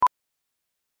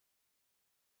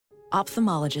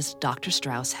Ophthalmologist Dr.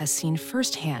 Strauss has seen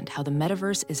firsthand how the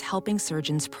metaverse is helping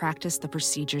surgeons practice the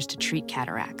procedures to treat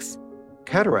cataracts.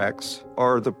 Cataracts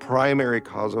are the primary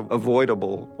cause of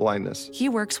avoidable blindness. He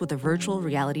works with a virtual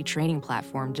reality training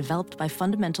platform developed by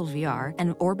Fundamental VR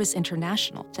and Orbis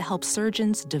International to help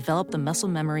surgeons develop the muscle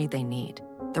memory they need.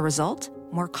 The result?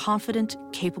 More confident,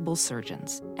 capable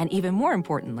surgeons. And even more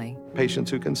importantly,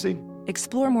 Patients who can see.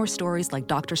 explore more stories like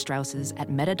Dr. Strauss's at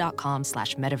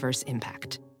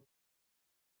meta.com/metaverseimpact.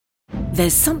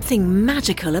 There's something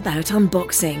magical about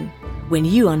unboxing. When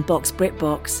you unbox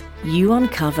BritBox, you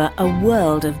uncover a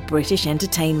world of British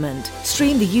entertainment.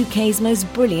 Stream the UK's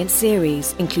most brilliant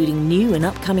series, including new and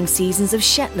upcoming seasons of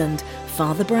Shetland,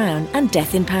 Father Brown and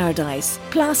Death in Paradise.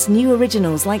 Plus new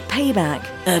originals like Payback,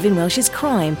 Irving Welsh's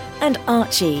Crime and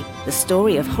Archie, the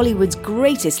story of Hollywood's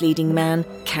greatest leading man,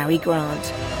 Cary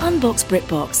Grant. Unbox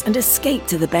BritBox and escape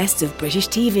to the best of British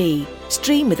TV.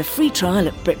 Stream with a free trial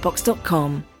at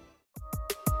BritBox.com.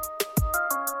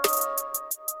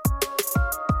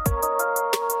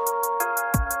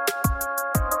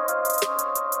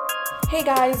 Hey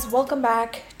guys, welcome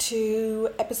back to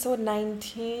episode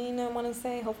 19, I want to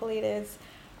say. Hopefully it is.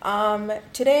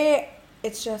 Today,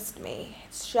 it's just me.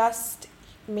 It's just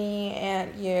me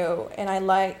and you. And I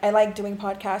like doing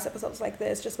podcast episodes like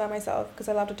this just by myself because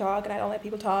I love to talk and I don't let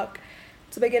people talk.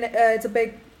 It's a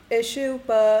big issue,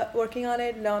 but working on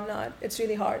it, no, I'm not. It's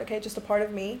really hard, okay? Just a part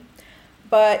of me.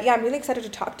 But yeah, I'm really excited to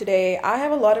talk today. I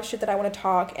have a lot of shit that I want to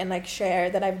talk and like share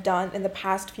that I've done in the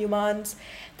past few months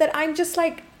that I'm just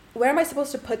like, where am I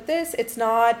supposed to put this? It's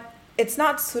not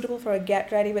suitable for a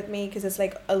get ready with me because it's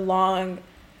like a long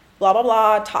blah blah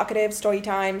blah talkative story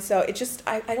time. So it just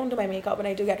I don't do my makeup when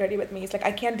I do get ready with me. It's like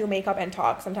I can't do makeup and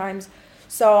talk sometimes.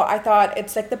 So I thought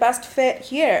it's like the best fit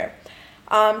here.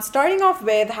 Starting off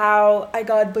with how I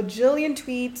got bajillion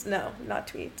tweets. No, not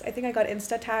tweets. I think I got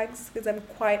Insta tags because I'm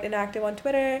quite inactive on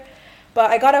Twitter.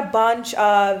 But I got a bunch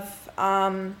of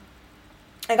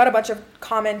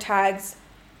comment tags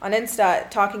on Insta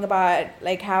talking about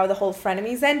like how the whole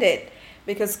frenemies ended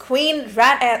because Queen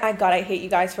Rat I hate you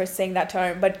guys for saying that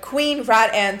term, but Queen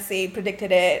Rat Antsy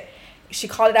predicted it. She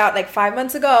called it out like 5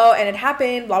 months ago and it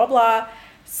happened, blah blah blah.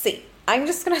 See, I'm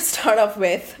just gonna start off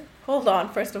with, hold on,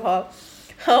 first of all,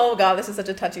 oh god, this is such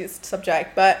a touchy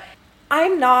subject, but I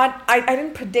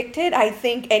didn't predict it. I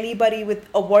think anybody with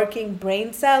a working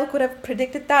brain cell could have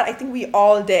predicted that. I think we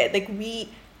all did.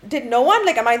 No one?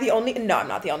 Like, am I the only? No, I'm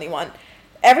not the only one.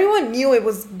 Everyone knew it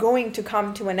was going to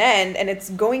come to an end and it's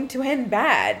going to end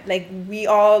bad. Like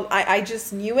I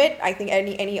just knew it. I think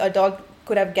any adult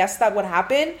could have guessed that would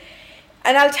happen.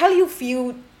 And I'll tell you a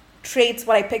few traits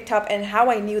what I picked up and how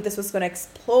I knew this was going to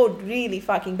explode really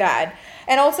fucking bad.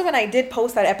 And also when I did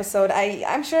post that episode,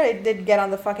 I'm sure it did get on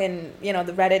the fucking,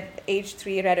 the Reddit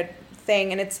H3 Reddit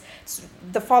thing, and it's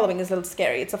the following is a little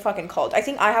scary. It's a fucking cult. I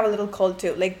think I have a little cult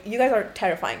too. Like, you guys are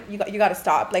terrifying. You got to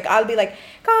stop. Like, I'll be like,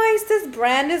 guys, this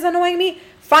brand is annoying me.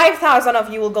 5,000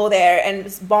 of you will go there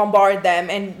and bombard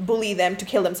them and bully them to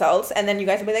kill themselves, and then you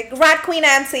guys will be like, Rat Queen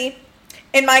Nancy,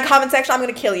 in my comment section, I'm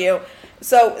gonna kill you.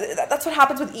 So that's what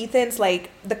happens with Ethan's.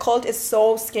 Like, the cult is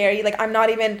so scary. Like, I'm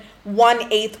not even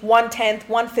 1/8, 1/10,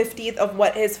 1/50th of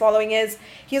what his following is.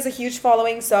 He has a huge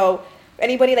following, so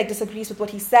anybody like disagrees with what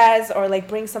he says or like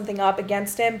brings something up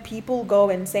against him, people go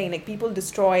insane. Like, people will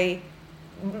destroy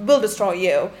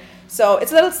you. So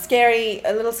it's a little scary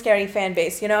fan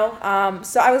base, So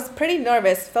I was pretty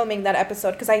nervous filming that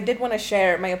episode because I did want to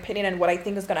share my opinion on what I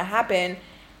think is going to happen.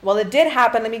 Well, it did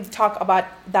happen. Let me talk about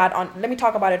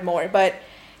it more. But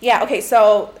yeah, okay,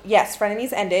 so yes,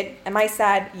 frenemies ended. Am I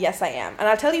sad? Yes, I am. And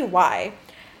I'll tell you why.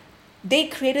 They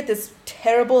created this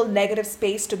terrible negative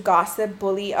space to gossip,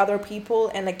 bully other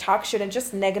people, and like talk shit and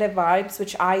just negative vibes,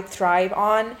 which I thrive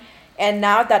on. And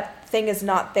now that thing is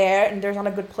not there and there's not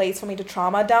a good place for me to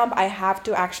trauma dump, I have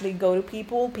to actually go to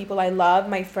people I love,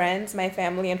 my friends, my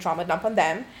family, and trauma dump on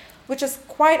them, which is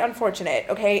quite unfortunate,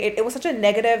 okay? It was such a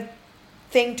negative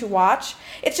thing to watch.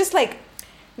 It's just like,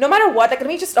 no matter what, like, let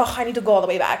me just, I need to go all the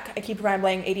way back. I keep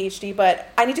rambling, ADHD, but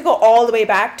I need to go all the way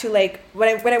back to, like,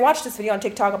 when I watched this video on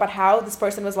TikTok about how this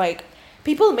person was like,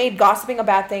 people made gossiping a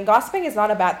bad thing. Gossiping is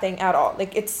not a bad thing at all.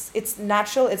 Like, it's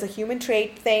natural. It's a human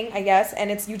trait thing, I guess,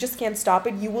 and you just can't stop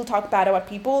it. You will talk bad about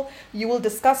people. You will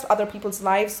discuss other people's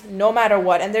lives no matter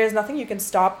what, and there's nothing you can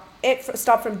stop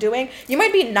from doing. You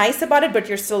might be nice about it, but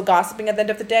you're still gossiping at the end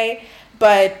of the day.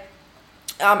 But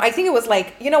I think it was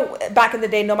like, back in the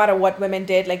day, no matter what women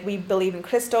did, like, we believed in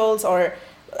crystals or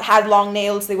had long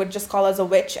nails, they would just call us a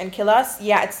witch and kill us.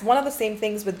 Yeah, it's one of the same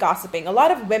things with gossiping. A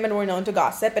lot of women were known to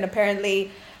gossip, and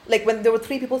apparently like when there were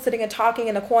 3 people sitting and talking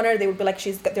in a corner, they would be like,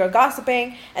 they're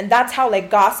gossiping. And that's how like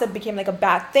gossip became like a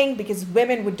bad thing, because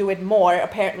women would do it more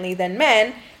apparently than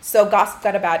men. So gossip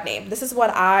got a bad name. This is what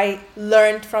I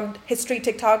learned from history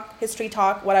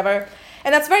talk, whatever.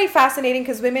 And that's very fascinating,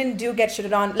 because women do get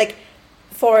shitted on, like,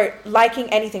 for liking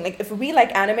anything. Like, if we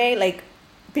like anime, like,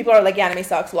 people are like, yeah, anime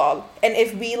sucks, lol. And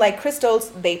if we like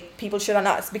crystals, people shit on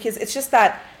us, because it's just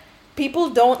that people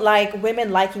don't like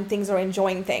women liking things or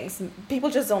enjoying things.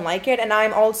 People just don't like it. And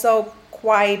I'm also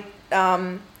quite,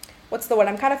 what's the word?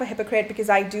 I'm kind of a hypocrite, because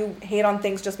I do hate on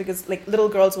things just because like little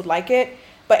girls would like it.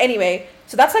 But anyway,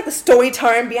 so that's like the story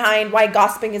term behind why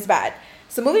gossiping is bad.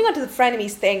 So moving on to the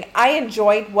frenemies thing, I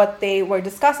enjoyed what they were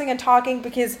discussing and talking,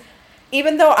 because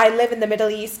even though I live in the Middle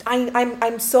East,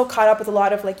 I'm so caught up with a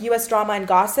lot of like US drama and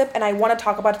gossip, and I want to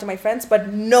talk about it to my friends,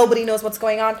 but nobody knows what's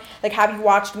going on. Like, have you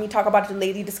watched me talk about it to a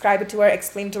lady, describe it to her,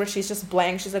 explain to her? She's just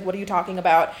blank. She's like, what are you talking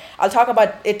about? I'll talk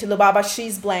about it to Lubaba.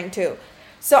 She's blank too.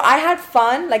 So I had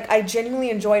fun. Like, I genuinely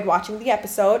enjoyed watching the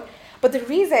episode. But the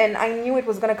reason I knew it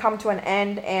was going to come to an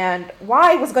end and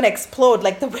why it was going to explode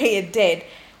like the way it did,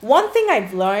 one thing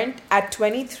I've learned at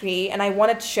 23, and I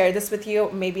wanted to share this with you,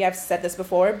 maybe I've said this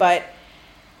before, but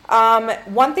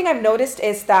one thing I've noticed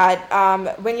is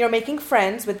that when you're making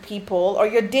friends with people, or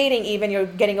you're dating even, you're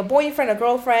getting a boyfriend, a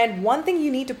girlfriend, one thing you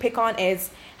need to pick on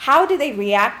is how do they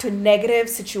react to negative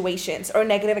situations or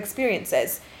negative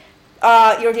experiences.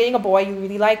 You're dating a boy, you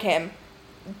really like him.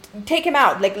 Take him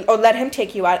out, like, or let him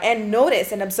take you out, and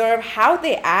notice and observe how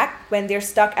they act when they're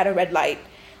stuck at a red light.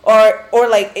 Or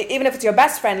like, even if it's your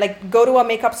best friend, like, go to a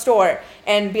makeup store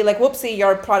and be like, whoopsie,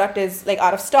 your product is like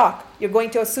out of stock. You're going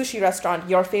to a sushi restaurant,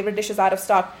 your favorite dish is out of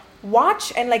stock.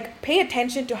 Watch and like pay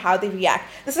attention to how they react.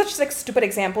 This is just like stupid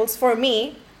examples. For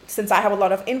me, since I have a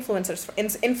lot of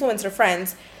influencer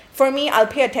friends, for me, I'll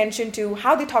pay attention to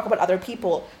how they talk about other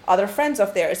people, other friends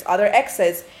of theirs, other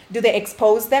exes. Do they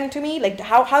expose them to me? Like,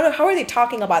 how are they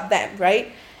talking about them,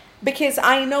 right? Because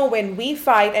I know when we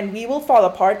fight and we will fall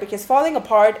apart, because falling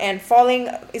apart and falling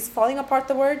apart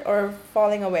the word, or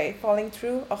falling away, falling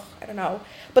through? Oh, I don't know.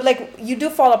 But like, you do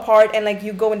fall apart and like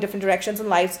you go in different directions in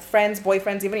life, friends,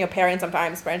 boyfriends, even your parents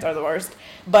sometimes. Parents are the worst.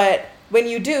 But when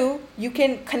you do, you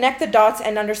can connect the dots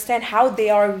and understand how they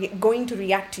are going to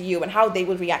react to you and how they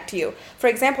will react to you. For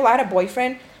example, I had a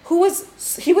boyfriend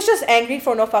he was just angry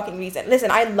for no fucking reason.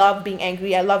 Listen, I love being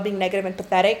angry. I love being negative and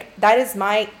pathetic. That is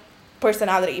my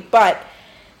personality. But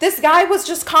this guy was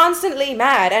just constantly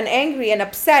mad and angry and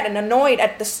upset and annoyed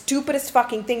at the stupidest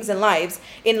fucking things in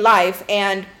life,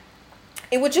 and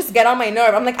it would just get on my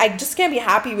nerve. I'm like, I just can't be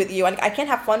happy with you, and I can't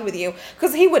have fun with you,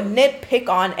 because he would nitpick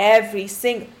on every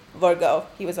single Virgo.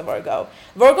 He was a Virgo.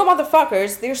 Virgo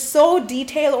motherfuckers, they're so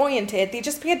detail oriented. They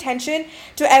just pay attention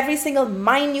to every single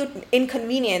minute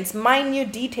inconvenience,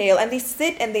 minute detail, and they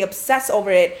sit and they obsess over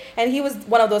it. And he was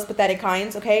one of those pathetic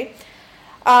kinds, okay?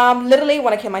 Literally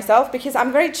want to kill myself, because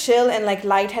I'm very chill and like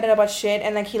lightheaded about shit,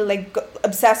 and like he'll like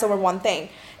obsess over one thing,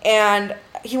 and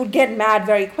he would get mad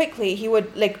very quickly. He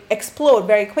would like explode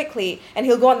very quickly, and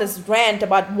he'll go on this rant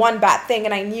about one bad thing,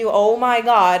 and I knew, oh my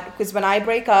god, because when I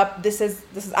break up, this is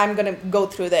I'm gonna go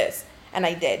through this. And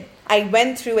I did. I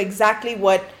went through exactly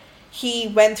what he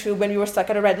went through when we were stuck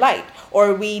at a red light,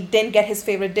 or we didn't get his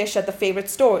favorite dish at the favorite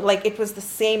store. Like, it was the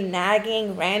same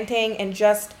nagging, ranting, and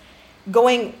just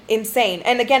going insane.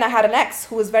 And again, I had an ex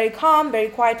who was very calm, very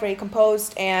quiet, very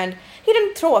composed, and he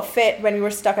didn't throw a fit when we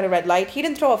were stuck at a red light. He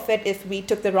didn't throw a fit if we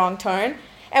took the wrong turn.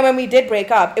 And when we did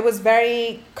break up, it was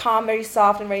very calm, very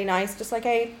soft, and very nice. Just like,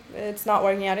 hey, it's not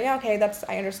working out. Yeah, okay,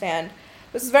 I understand.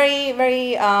 This is very,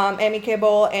 very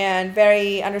amicable and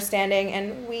very understanding,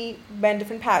 and we went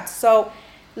different paths. So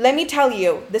let me tell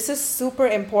you, this is super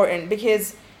important,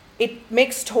 because it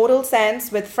makes total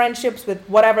sense with friendships, with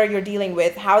whatever you're dealing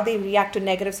with, how they react to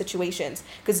negative situations,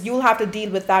 because you'll have to deal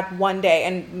with that one day,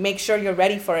 and make sure you're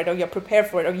ready for it, or you're prepared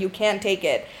for it, or you can take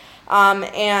it.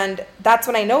 And that's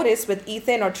when I noticed with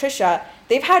Ethan or Trisha,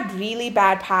 they've had really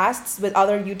bad pasts with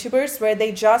other YouTubers where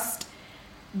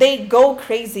they go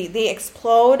crazy, they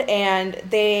explode, and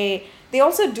they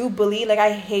also do bully. Like,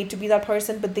 I hate to be that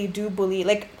person, but they do bully.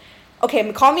 Like,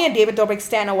 okay, call me a David Dobrik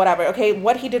stan or whatever, okay?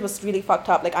 What he did was really fucked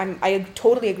up. Like, I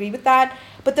totally agree with that.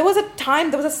 But there was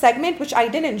a segment which I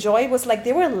didn't enjoy, was like,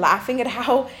 they were laughing at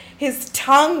how his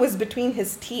tongue was between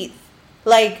his teeth.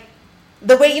 Like,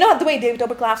 the way David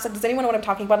Dobrik laughs, like, does anyone know what I'm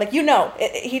talking about? Like,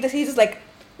 he just like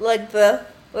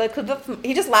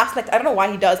he just laughs like, I don't know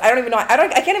why he does. I don't even know.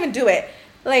 I can't even do it.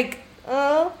 Like,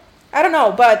 I don't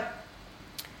know, but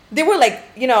they were like,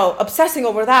 you know, obsessing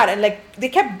over that, and like they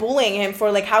kept bullying him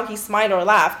for like how he smiled or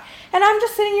laughed. And I'm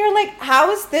just sitting here like,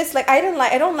 how is this? Like, I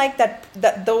don't like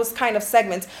that those kind of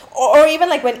segments. Or even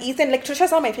like when Ethan, like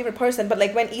Trisha's not my favorite person, but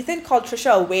like when Ethan called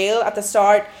Trisha a whale at the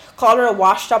start, called her a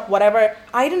washed up whatever,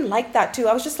 I didn't like that too.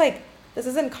 I was just like, this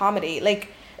isn't comedy. Like,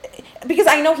 because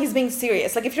I know he's being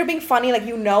serious. Like, if you're being funny, like,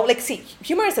 you know, like, see,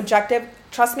 humor is subjective.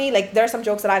 Trust me, like, there are some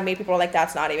jokes that I've made, people are like,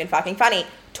 that's not even fucking funny.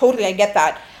 Totally, I get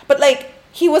that. But like,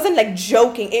 he wasn't like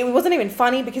joking. It wasn't even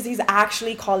funny because he's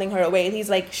actually calling her a whale. He's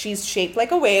like, she's shaped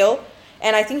like a whale.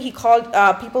 And I think he called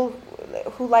people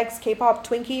who likes K-pop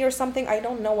Twinkie or something. I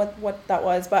don't know what that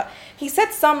was, but he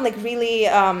said some like really,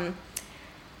 I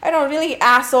don't know, really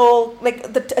asshole, like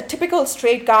a typical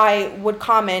straight guy would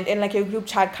comment in like a group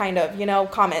chat kind of, you know,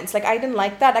 comments. Like, I didn't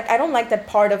like that. Like, I don't like that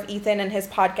part of Ethan and his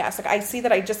podcast. Like, I see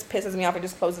that, it just pisses me off. I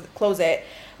just close it.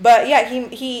 But yeah,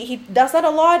 he does that a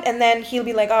lot, and then he'll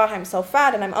be like, oh, I'm so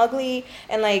fat and I'm ugly,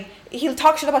 and like he'll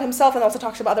talk shit about himself and also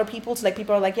talk shit about other people. So like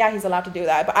people are like, yeah, he's allowed to do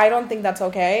that, but I don't think that's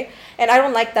okay, and I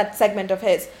don't like that segment of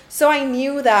his. So I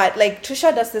knew that like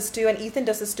Trisha does this too, and Ethan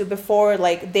does this too before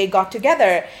like they got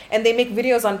together, and they make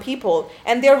videos on people,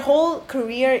 and their whole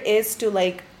career is to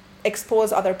like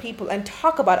expose other people and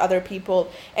talk about other people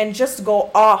and just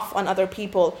go off on other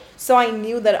people. So I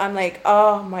knew that I'm like,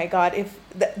 oh my god, if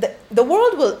the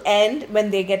world will end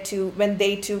when they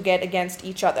two get against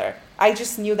each other. I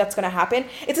just knew that's gonna happen.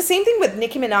 It's the same thing with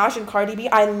Nicki Minaj and Cardi B.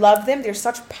 I love them. They're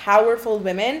such powerful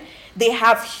women. They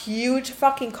have huge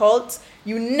fucking cults.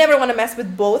 You never want to mess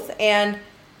with both. And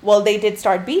well, they did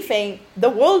start beefing. The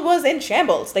world was in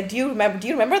shambles. Like, do you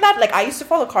remember that? Like, I used to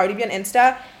follow Cardi B on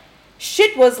Insta.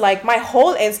 Shit was like, my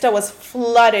whole Insta was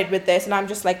flooded with this, and I'm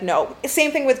just like, no.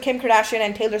 Same thing with Kim Kardashian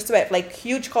and Taylor Swift, like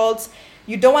huge cults.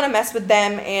 You don't want to mess with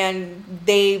them, and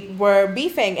they were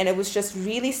beefing, and it was just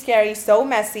really scary, so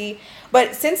messy.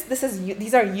 But since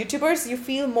these are YouTubers, you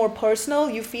feel more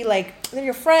personal. You feel like they're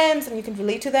your friends, and you can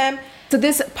relate to them. So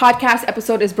this podcast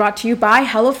episode is brought to you by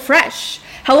HelloFresh.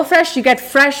 HelloFresh, you get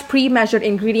fresh, pre-measured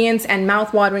ingredients and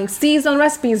mouth-watering seasonal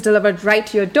recipes delivered right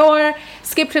to your door.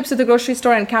 Skip trips to the grocery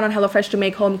store and count on HelloFresh to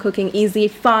make home cooking easy,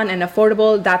 fun, and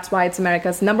affordable. That's why it's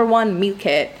America's #1 meal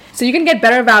kit. So you can get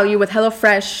better value with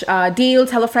HelloFresh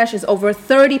deals. HelloFresh is over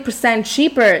 30%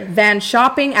 cheaper than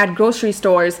shopping at grocery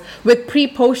stores with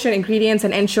pre-portioned ingredients,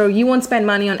 and ensure you won't spend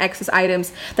money on excess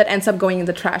items that ends up going in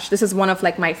the trash. This is one of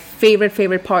like my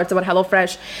favorite parts about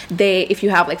HelloFresh. If you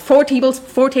have like 4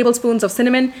 tablespoons of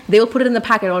cinnamon, they'll put it in the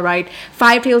packet, all right.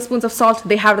 5 tablespoons of salt,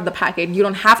 they have it in the packet. You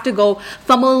don't have to go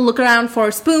look around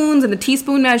for spoons and the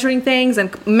teaspoon measuring things and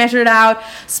measure it out,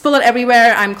 spill it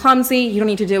everywhere. I'm clumsy. You don't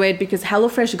need to do it because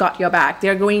HelloFresh got your back.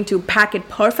 They're going to pack it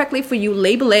perfectly for you,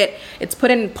 label it. It's put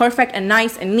in perfect and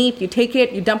nice and neat. You take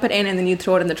it, you dump it in, and then you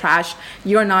throw it in the trash.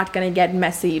 You're not going to get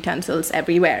messy utensils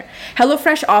everywhere.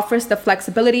 HelloFresh offers the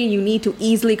flexibility you need to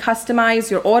easily customize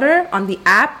your order on the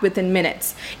app within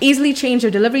minutes. Easily change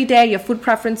your delivery day, your food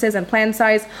preferences and plan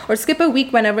size, or skip a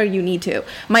week whenever you need to.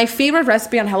 My favorite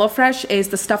recipe on HelloFresh is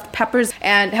the stuffed peppers,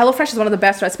 and HelloFresh is one of the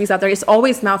best recipes out there. It's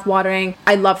always mouth-watering.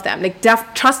 I love them. Like,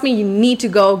 trust me, you need to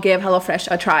go give HelloFresh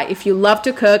a try. If you love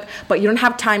to cook, but you don't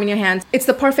have time in your hands, it's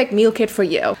the perfect meal kit for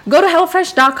you. Go to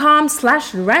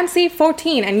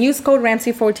HelloFresh.com/Rancy14 and use code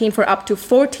Rancy14 for up to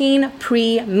 14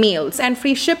 pre-meals and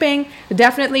free shipping.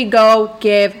 Definitely go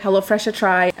give HelloFresh a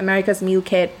try. America's meal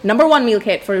kit, #1 meal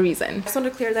kit for a reason. I just want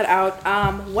to clear that out.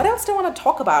 What else do I want to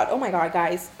talk about? Oh my god,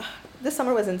 guys. This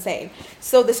summer was insane.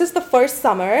 So this is the first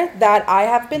summer that I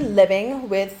have been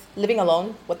living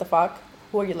alone. What the fuck?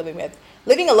 Who are you living with?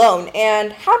 Living alone.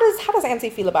 And how does Ansi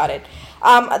feel about it?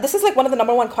 This is like one of the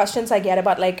 #1 questions I get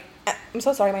about like, I'm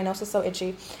so sorry, my nose is so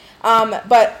itchy.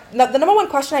 But the #1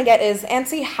 question I get is,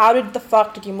 Ansi, how did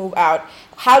you move out?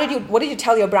 What did you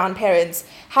tell your brown parents?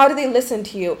 How do they listen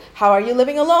to you? How are you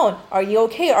living alone? Are you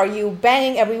okay? Are you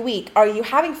banging every week? Are you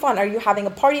having fun? Are you having a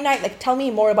party night? Like, tell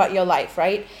me more about your life,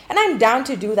 right? And I'm down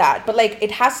to do that. But like,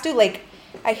 it has to, like,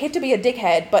 I hate to be a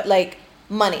dickhead, but like,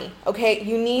 money, okay?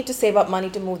 You need to save up money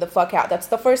to move the fuck out. That's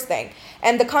the first thing.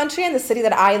 And the country and the city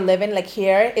that I live in, like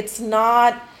here, it's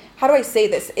not, how do I say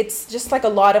this? It's just like a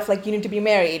lot of like, you need to be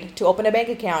married to open a bank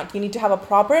account. You need to have a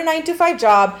proper 9-to-5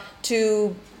 job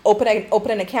to open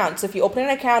an account. So if you open an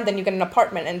account, then you get an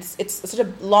apartment, and it's such a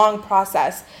long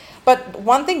process. But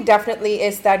one thing definitely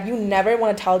is that you never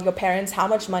want to tell your parents how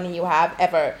much money you have,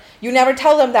 ever. You never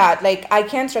tell them that. Like, I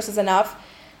can't stress this enough.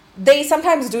 They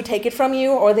sometimes do take it from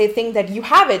you, or they think that you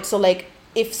have it. So like,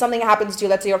 if something happens to you,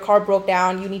 let's say your car broke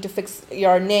down, you need to fix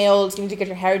your nails, you need to get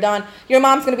your hair done, your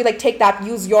mom's going to be like, take that,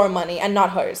 use your money and not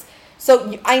hers.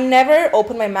 So I never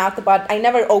opened my mouth about how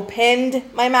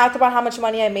much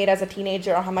money I made as a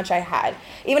teenager or how much I had.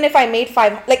 Even if I made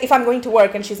if I'm going to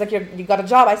work and she's like, you got a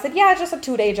job, I said, yeah, it's just a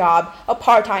 2-day job, a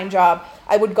part-time job.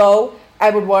 I would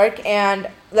work, and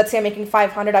let's say I'm making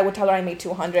 500, I would tell her I made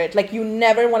 200. Like, you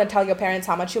never want to tell your parents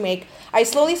how much you make. I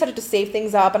slowly started to save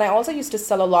things up, and I also used to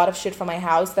sell a lot of shit from my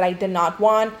house that I did not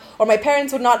want, or my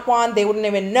parents would not want. They wouldn't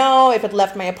even know if it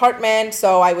left my apartment,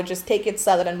 so I would just take it,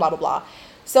 sell it, and blah, blah, blah.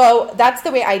 So that's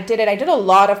the way I did it. I did a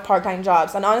lot of part-time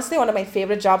jobs, and honestly, one of my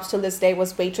favorite jobs till this day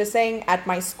was waitressing at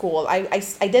my school.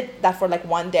 I did that for like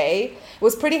 1 day. It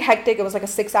was pretty hectic. It was like a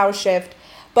 6-hour shift.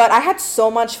 But I had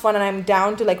so much fun, and I'm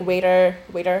down to like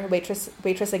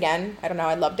waitress again. I don't know.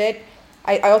 I loved it.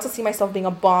 I also see myself being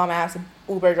a bomb-ass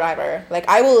Uber driver. Like,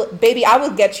 I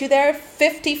will get you there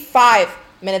 55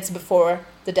 minutes before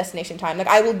the destination time. Like,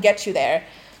 I will get you there.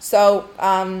 So,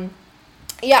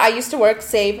 yeah, I used to work,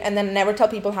 save, and then never tell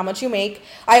people how much you make.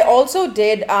 I also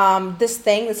did this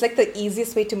thing. It's like the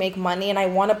easiest way to make money, and I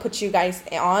want to put you guys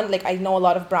on. Like, I know a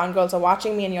lot of brown girls are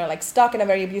watching me, and you're like stuck in a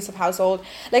very abusive household.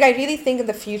 Like, I really think in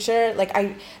the future,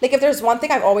 if there's one thing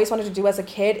I've always wanted to do as a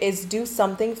kid is do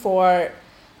something for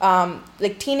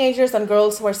like teenagers and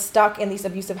girls who are stuck in these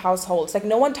abusive households. Like,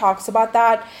 no one talks about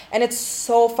that, and it's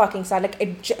so fucking sad.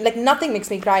 Like, nothing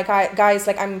makes me cry, guys.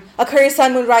 Like, I'm a Aquarius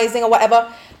sun, moon rising, or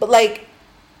whatever, but like,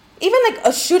 even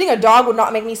like shooting a dog would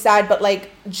not make me sad, but like,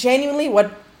 genuinely,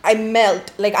 what I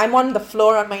melt. Like, I'm on the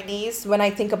floor on my knees when I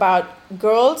think about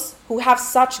girls who have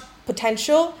such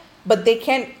potential, but they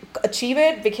can't achieve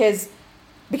it because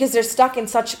they're stuck in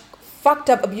such fucked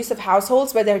up abusive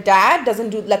households where their dad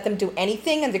doesn't let them do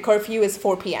anything, and the curfew is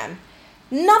 4 p.m.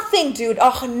 Nothing, dude.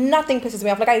 Oh, nothing pisses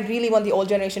me off. Like, I really want the old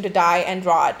generation to die and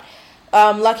rot.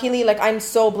 Luckily, like, I'm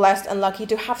so blessed and lucky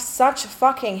to have such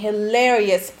fucking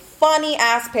hilarious, funny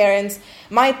ass parents.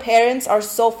 My parents are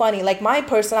so funny. Like, my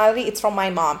personality, it's from my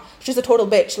mom. She's a total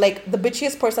bitch. Like, the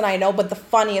bitchiest person I know, but the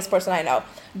funniest person I know.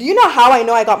 Do you know how I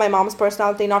know I got my mom's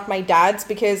personality, not my dad's?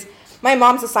 Because my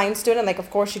mom's a science student. Like,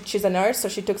 of course, she's a nurse, so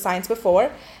she took science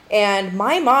before. And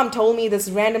my mom told me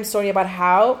this random story about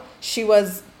how she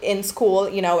was in school,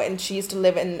 you know, and she used to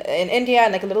live in India,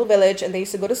 in like a little village, and they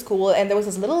used to go to school, and there was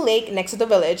this little lake next to the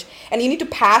village, and you need to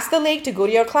pass the lake to go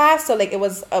to your class. So like, it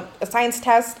was a science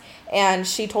test, and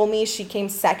she told me she came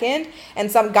second,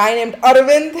 and some guy named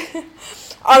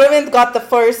Aravind got the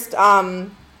first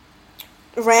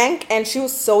rank, and she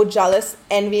was so jealous,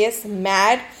 envious,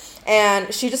 mad,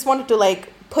 and she just wanted to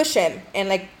like push him and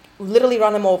like literally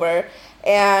run him over.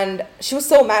 And she was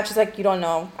so mad. She's like, you don't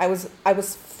know, I was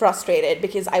frustrated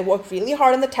because I worked really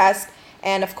hard on the test,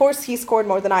 and of course he scored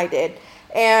more than I did.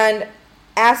 And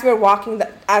as they're walking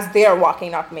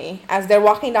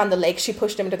down the lake, she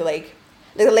pushed him into the lake.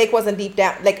 Like, the lake wasn't deep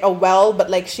down like a well, but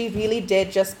like, she really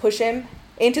did just push him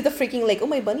into the freaking lake. Oh,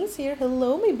 my bunny's here.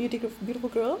 Hello, my beautiful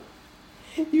girl.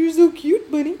 You're so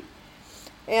cute, bunny.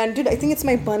 And dude, I think it's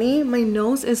my bunny. My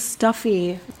nose is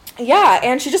stuffy. Yeah,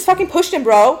 and she just fucking pushed him,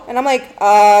 bro. And I'm like,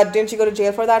 didn't you go to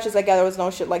jail for that? She's like, yeah, there was no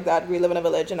shit like that. We live in a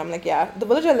village. And I'm like, yeah, the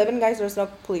village I live in, guys, there's no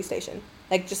police station.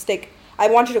 Like, just I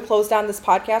want you to close down this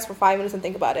podcast for 5 minutes and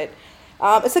think about it.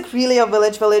 It's like really a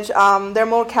village. There are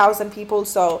more cows than people,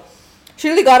 so she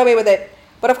really got away with it.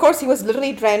 But of course, he was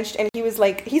literally drenched, and he's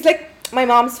like my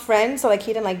mom's friend, so like,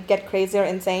 he didn't like get crazy or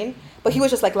insane. But he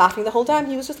was just like laughing the whole time.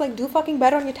 He was just like, do fucking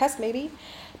better on your test, maybe.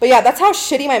 But yeah, that's how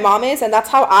shitty my mom is, and that's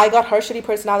how I got her shitty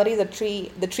personality. The tree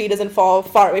doesn't fall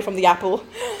far away from the apple.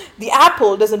 The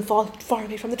apple doesn't fall far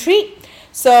away from the tree.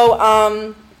 So,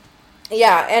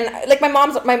 yeah, and like, my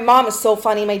mom is so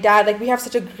funny. My dad, like, we have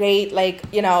such a great, like,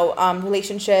 you know,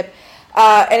 relationship.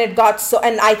 And it got so,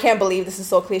 and I can't believe this is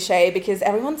so cliche because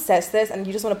everyone says this and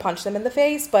you just want to punch them in the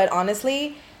face. But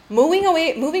honestly, moving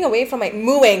away from my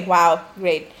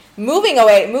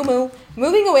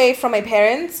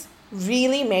parents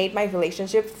really made my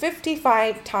relationship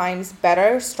 55 times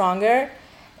better, stronger,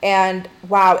 and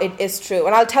wow, it is true.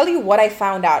 And I'll tell you what I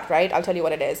found out, right? I'll tell you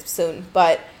what it is soon.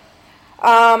 But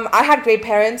I had great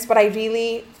parents, but I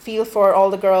really feel for all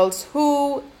the girls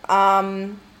who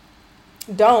don't.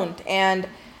 And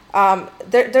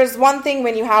there's one thing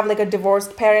when you have like a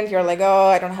divorced parent, you're like, oh,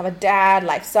 I don't have a dad,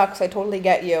 life sucks. I totally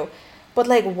get you. But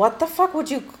like, what the fuck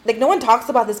would you, like, no one talks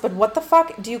about this, but what the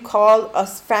fuck do you call a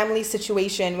family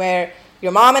situation where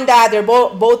your mom and dad, they're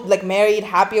both like married,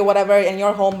 happy or whatever, and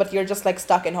you're home, but you're just like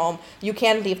stuck in home. You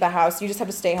can't leave the house. You just have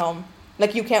to stay home.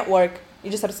 Like, you can't work. You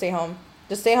just have to stay home.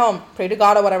 Just stay home. Pray to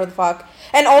God or whatever the fuck.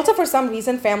 And also, for some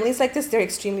reason, families like this, they're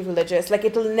extremely religious. Like,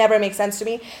 it'll never make sense to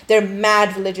me. They're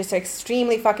mad religious. They're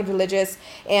extremely fucking religious.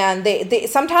 And they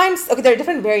sometimes, okay, there are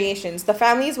different variations. The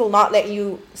families will not let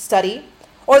you study,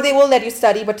 Or they will let you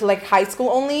study, but to like high school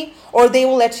only. Or they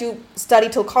will let you study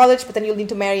till college, but then you'll need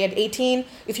to marry at 18.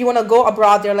 If you want to go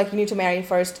abroad, they're like, you need to marry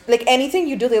first. Like anything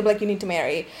you do, they'll be like, you need to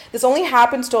marry. This only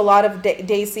happens to a lot of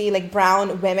Desi, like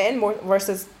brown women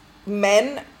versus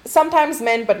men. Sometimes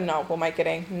men, but no, who am I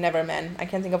kidding? Never men. I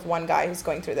can't think of one guy who's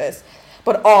going through this.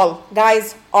 But all,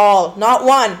 guys, all. Not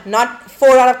one, not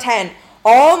 4 out of 10.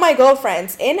 All my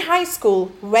girlfriends in high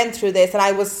school went through this, and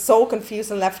I was so confused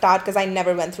and left out because I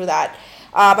never went through that.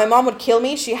 My mom would kill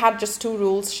me. She had just 2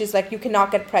 rules. She's like, you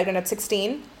cannot get pregnant at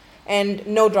 16 and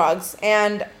no drugs.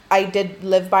 And I did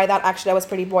live by that. Actually, I was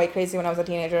pretty boy crazy when I was a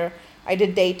teenager. I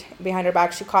did date behind her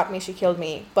back. She caught me. She killed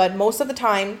me. But most of the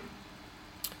time,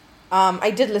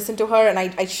 I did listen to her, and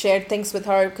I shared things with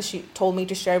her because she told me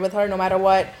to share with her no matter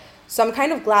what. So I'm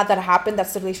kind of glad that happened.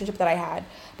 That's the relationship that I had.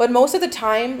 But most of the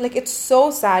time, like, it's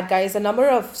so sad, guys. The number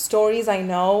of stories I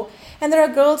know, and there are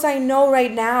girls I know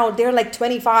right now, they're like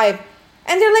 25,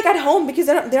 and they're like at home because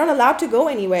they're not allowed to go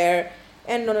anywhere.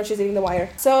 And no, she's eating the wire.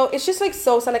 So it's just like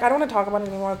so sad. Like, I don't want to talk about it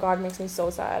anymore. God, it makes me so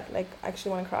sad. Like, I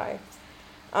actually want to cry.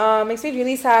 Makes me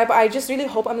really sad. But I just really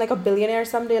hope I'm like a billionaire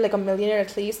someday, like a millionaire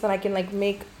at least, that I can like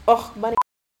make money.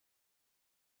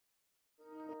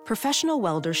 Professional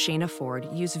welder Shayna Ford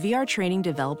used VR training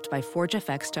developed by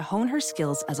ForgeFX to hone her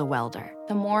skills as a welder.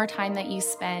 The more time that you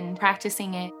spend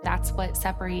practicing it, that's what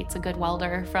separates a good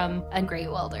welder from a great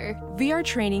welder. VR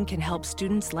training can help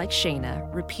students like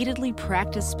Shayna repeatedly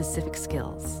practice specific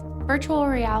skills. Virtual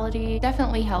reality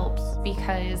definitely helps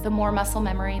because the more muscle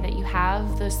memory that you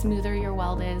have, the smoother your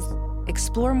weld is.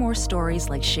 Explore more stories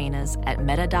like Shayna's at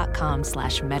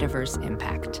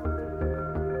meta.com/metaverseimpact.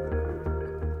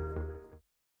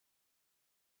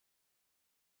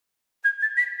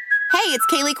 Hey, it's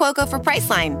Kaylee Cuoco for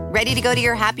Priceline. Ready to go to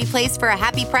your happy place for a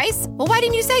happy price? Well, why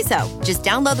didn't you say so? Just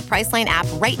download the Priceline app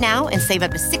right now and save up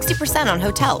to 60% on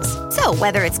hotels. So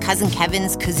whether it's Cousin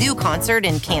Kevin's Kazoo Concert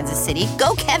in Kansas City,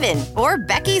 go Kevin, or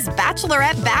Becky's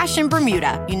Bachelorette Bash in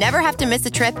Bermuda, you never have to miss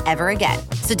a trip ever again.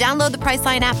 So download the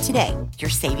Priceline app today. Your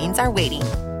savings are waiting.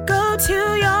 Go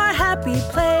to your happy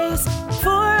place for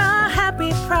a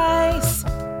happy price.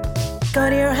 Go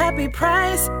to your happy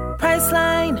price,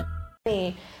 Priceline.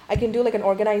 I can do like an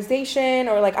organization,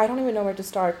 or like I don't even know where to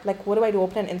start. Like, what do I do?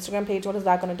 Open an Instagram page? What is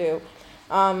that gonna do?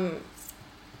 I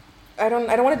don't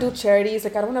want to do charities.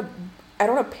 Like I don't want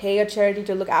to pay a charity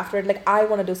to look after it. Like I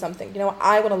want to do something. You know,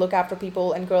 I want to look after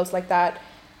people and girls like that.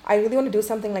 I really want to do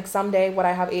something. Like someday, when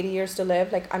I have 80 years to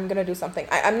live, like I'm gonna do something.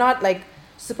 I'm not like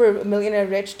super millionaire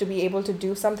rich to be able to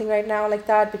do something right now like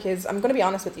that, because I'm gonna be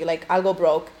honest with you. Like I'll go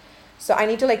broke. So I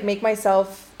need to like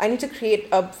I need to create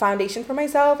a foundation for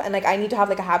myself, and like I need to have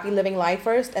like a happy living life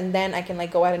first, and then I can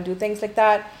like go out and do things like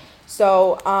that.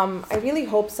 So I really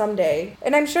hope someday,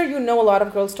 and I'm sure you know a lot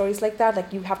of girl stories like that,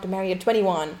 like you have to marry at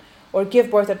 21 or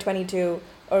give birth at 22,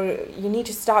 or you need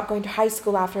to stop going to high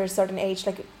school after a certain age.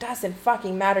 Like, it doesn't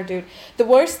fucking matter, dude. The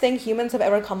worst thing humans have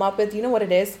ever come up with, you know what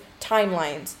it is?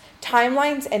 Timelines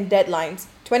and deadlines.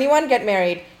 21, get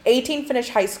married. 18,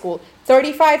 finish high school.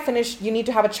 35, finish, you need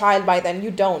to have a child by then.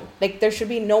 You don't. Like, there should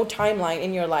be no timeline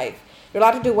in your life. You're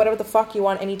allowed to do whatever the fuck you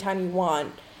want anytime you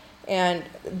want. And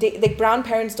the brown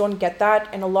parents don't get that.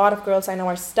 And a lot of girls I know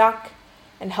are stuck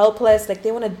and helpless. Like,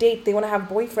 they want to date, they want to have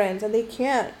boyfriends, and they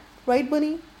can't. Right,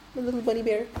 Bunny? The little bunny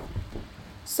bear.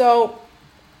 So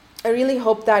I really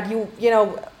hope that you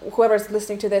know, whoever's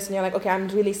listening to this and you're like, okay, I'm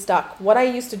really stuck. What I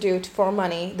used to do for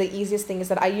money, the easiest thing is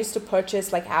that I used to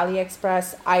purchase like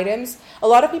AliExpress items. A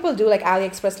lot of people do like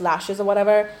AliExpress lashes or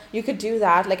whatever. You could do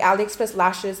that, like AliExpress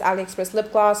lashes, AliExpress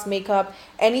lip gloss, makeup,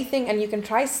 anything. And you can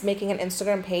try making an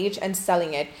Instagram page and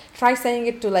selling it. Try sending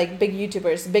it to like big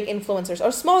YouTubers, big influencers,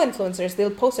 or small influencers. They'll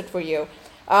post it for you.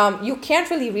 You can't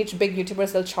really reach big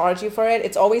YouTubers. They'll charge you for it.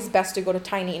 It's always best to go to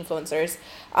tiny influencers.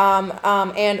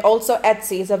 And also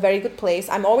Etsy is a very good place.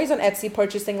 I'm always on Etsy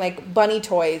purchasing like bunny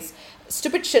toys,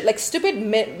 stupid shit, like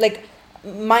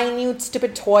minute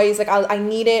stupid toys. Like I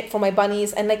need it for my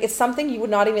bunnies. And like, it's something you would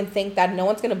not even think that no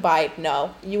one's going to buy it.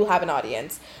 No, you will have an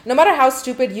audience. No matter how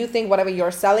stupid you think whatever you're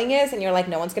selling is, and you're like,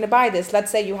 no one's going to buy this.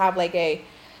 Let's say you have like a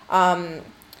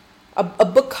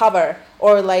book cover,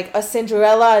 or like a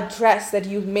Cinderella dress that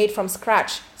you made from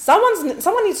scratch.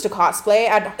 Someone needs to cosplay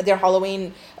at their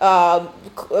Halloween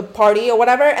party or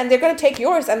whatever, and they're gonna take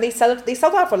yours, and they sell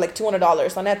that for like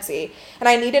 $200 on Etsy. And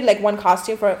I needed like one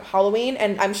costume for Halloween,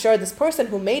 and I'm sure this person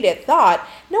who made it thought,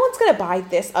 no one's gonna buy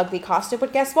this ugly costume.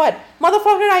 But guess what,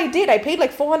 motherfucker, I did. I paid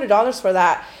like $400 for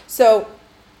that. So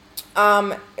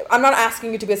I'm not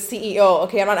asking you to be a CEO,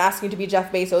 okay? I'm not asking you to be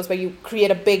Jeff Bezos, where you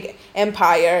create a big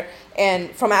empire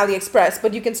and from AliExpress,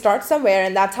 but you can start somewhere,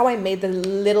 and that's how I made the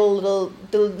little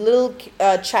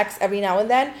checks every now and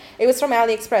then. It was from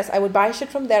AliExpress. I would buy shit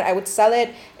from there, I would sell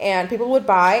it, and people would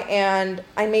buy, and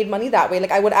I made money that way.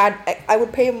 Like I would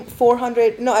pay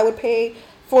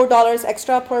 $4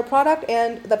 extra per product,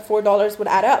 and that $4 would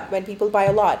add up when people buy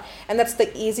a lot. And that's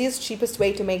the easiest, cheapest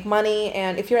way to make money.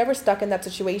 And if you're ever stuck in that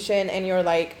situation and you're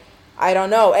like, I don't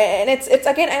know, and it's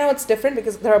again, I know it's different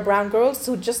because there are brown girls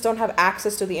who just don't have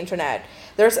access to the internet.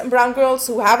 There are some brown girls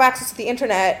who have access to the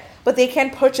internet, but they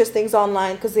can't purchase things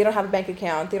online because they don't have a bank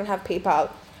account, they don't have PayPal.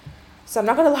 So I'm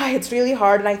not gonna lie, it's really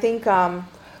hard. And I think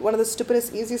one of the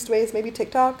stupidest, easiest ways, maybe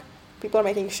TikTok. People are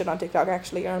making shit on TikTok,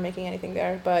 actually. You're not making anything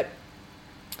there, but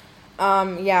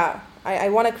I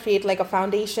want to create like a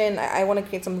foundation. I want to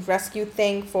create some rescue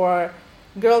thing for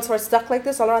girls who are stuck like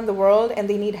this all around the world, and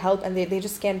they need help, and they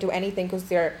just can't do anything because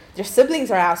their siblings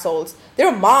are assholes,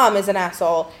 their mom is an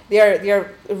asshole,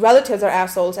 their relatives are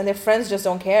assholes, and their friends just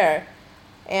don't care.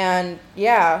 And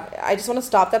yeah, I just want to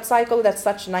stop that cycle. That's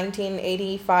such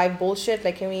 1985 bullshit.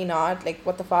 Like, can we not? Like,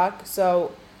 what the fuck?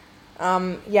 So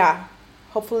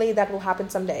hopefully that will happen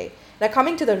someday. Now,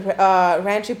 coming to the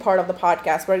ranchy part of the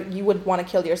podcast where you would want to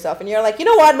kill yourself, and you're like, you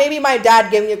know what, maybe my dad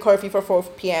gave me a curfew for 4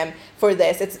 p.m. for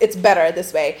this. It's better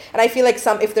this way. And I feel like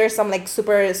if there's some like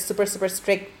super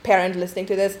strict parent listening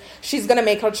to this, she's going to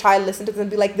make her child listen to this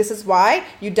and be like, this is why,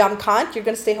 you dumb cunt, you're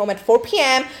going to stay home at 4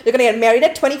 p.m., you're going to get married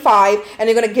at 25, and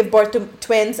you're going to give birth to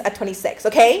twins at 26,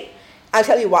 okay? I'll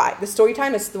tell you why. The story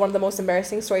time is one of the most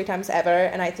embarrassing story times ever,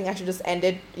 and I think I should just end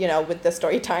it, with the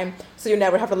story time, so you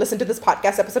never have to listen to this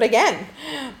podcast episode again.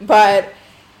 But,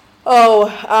 so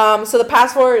the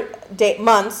past 4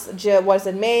 months was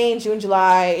in May, June,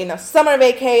 July, summer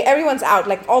vacay, everyone's out.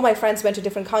 Like, all my friends went to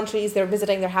different countries, they're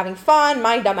visiting, they're having fun,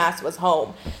 my dumbass was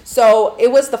home. So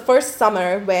it was the first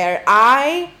summer where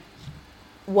I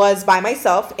was by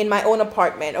myself in my own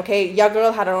apartment, okay? Your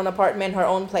girl had her own apartment, her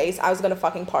own place. I was gonna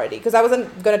fucking party because I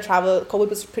wasn't gonna travel. COVID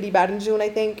was pretty bad in June, I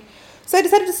think. So I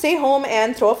decided to stay home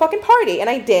and throw a fucking party, and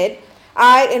I did.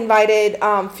 I invited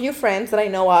few friends that I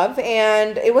know of,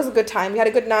 and it was a good time. We had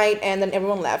a good night, and then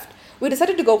everyone left. We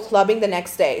decided to go clubbing the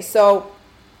next day. So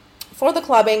for the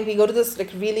clubbing, we go to this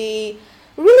like really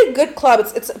good club.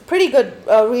 It's a pretty good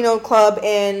renowned club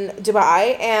in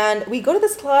Dubai, and we go to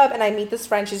this club, and I meet this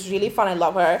friend. She's really fun. I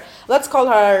love her. Let's call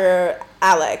her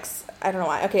Alex. I don't know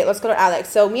why. Okay, let's call her Alex.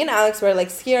 So me and Alex were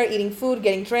like here eating food,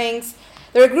 getting drinks.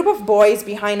 There were a group of boys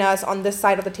behind us on this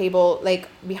side of the table, like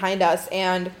behind us,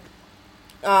 and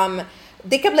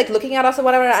they kept like looking at us or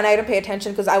whatever, and I didn't pay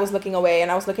attention because I was looking away and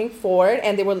I was looking forward,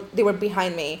 and they were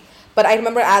behind me. But I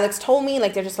remember Alex told me,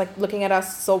 like, they're just, like, looking at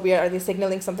us so weird. Are they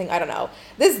signaling something? I don't know.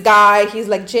 This guy, he's,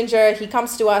 like, ginger. He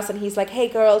comes to us, and he's like, hey,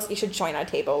 girls, you should join our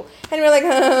table. And we're like,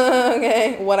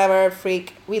 okay, whatever,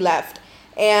 freak. We left.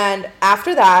 And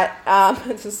after that,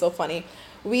 this is so funny.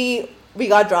 We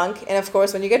got drunk. And, of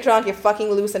course, when you get drunk, you're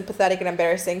fucking loose and pathetic and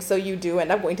embarrassing. So you do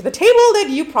end up going to the table that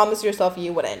you promised yourself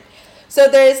you wouldn't. So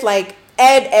there's, like,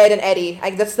 Ed, and Eddie.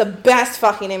 Like, that's the best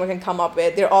fucking name I can come up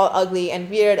with. They're all ugly and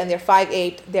weird, and they're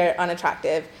 5'8". They're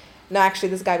unattractive. No, actually,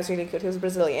 this guy was really cute. He was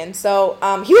Brazilian. So,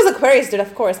 he was Aquarius, dude,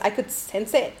 of course. I could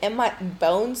sense it in my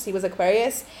bones. He was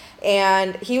Aquarius.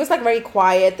 And he was, like, very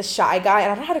quiet, the shy guy.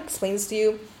 And I don't know how to explain this to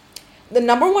you. The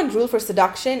number one rule for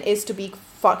seduction is to be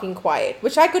fucking quiet,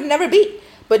 which I could never be.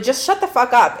 But just shut the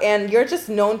fuck up. And you're just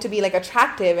known to be, like,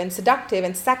 attractive and seductive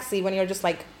and sexy when you're just,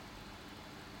 like,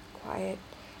 quiet.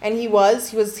 And he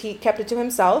kept it to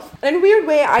himself. And in a weird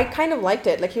way, I kind of liked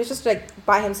it. Like, he was just, like,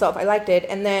 by himself. I liked it.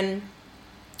 And then,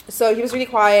 so he was really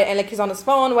quiet, and, like, he's on his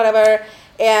phone, whatever.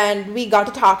 And we got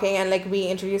to talking, and, like, we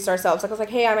introduced ourselves. Like, I was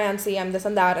like, hey, I'm Nancy, I'm this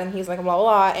and that. And he's like, blah,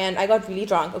 blah, blah. And I got really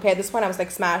drunk. Okay, at this point, I was,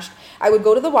 like, smashed. I would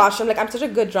go to the washroom. Like, I'm such a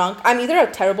good drunk. I'm either a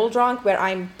terrible drunk where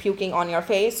I'm puking on your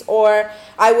face, or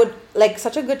I would, like,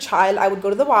 such a good child, I would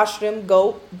go to the washroom,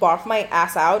 go barf my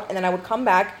ass out, and then I would come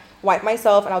back, wipe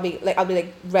myself, and I'll be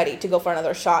like ready to go for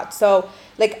another shot. So,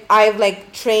 like, I've,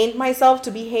 like, trained myself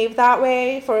to behave that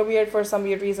way for some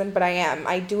weird reason, but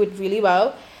I do it really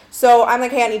well. So I'm like,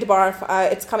 hey, I need to barf,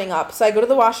 it's coming up. So I go to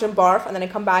the washroom, barf, and then I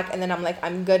come back, and then I'm like,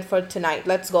 I'm good for tonight.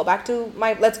 Let's go back to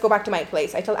my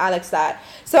place. I tell Alex that.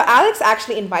 So Alex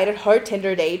actually invited her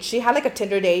Tinder date. She had, like, a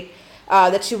Tinder date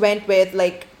that she went with,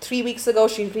 like, 3 weeks ago.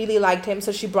 She really liked him,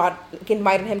 so she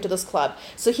invited him to this club.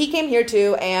 So he came here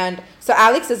too, and so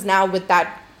Alex is now with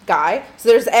that guy. So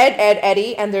there's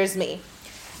Eddie, and there's me.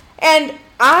 And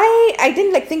I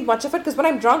didn't like think much of it because when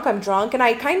I'm drunk, and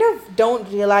I kind of don't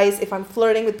realize if I'm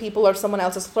flirting with people or someone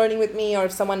else is flirting with me or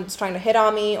if someone's trying to hit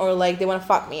on me or like they want to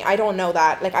fuck me. I don't know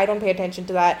that. Like I don't pay attention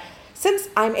to that. Since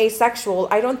I'm asexual,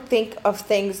 I don't think of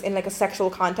things in like a sexual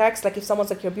context. Like if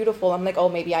someone's like, you're beautiful, I'm like, oh,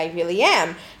 maybe I really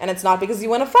am. And it's not because you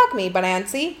want to fuck me, but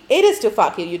Nancy, it is to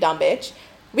fuck you, you dumb bitch.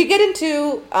 We get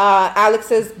into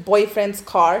Alex's boyfriend's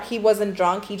car. He wasn't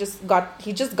drunk. He just got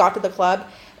to the club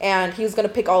and he was going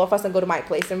to pick all of us and go to my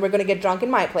place. And we're going to get drunk in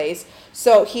my place.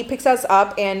 So he picks us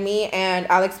up and me and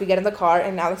Alex, we get in the car.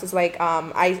 And Alex is like,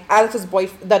 Alex's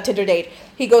boyfriend, the Tinder date,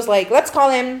 he goes like, let's call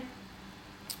him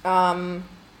Tom.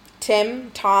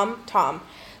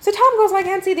 So Tom goes like,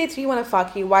 Nancy, they three want to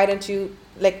fuck you. Why don't you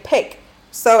like pick?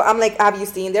 So I'm like, have you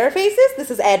seen their faces?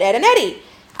 This is Ed, and Eddie.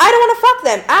 I don't want to fuck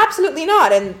them. Absolutely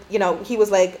not. And, you know, he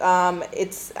was like,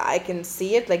 I can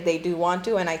see it. Like, they do want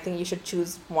to. And I think you should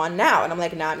choose one now. And I'm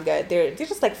like, nah, I'm good. They're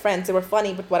just like friends. They were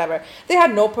funny, but whatever. They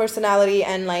had no personality.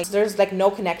 And like, there's like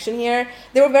no connection here.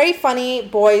 They were very funny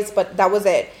boys, but that was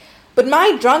it. But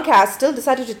my drunk ass still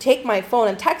decided to take my phone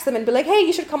and text them and be like, hey,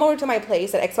 you should come over to my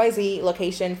place at XYZ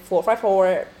location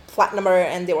 454 flat number.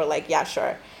 And they were like, yeah,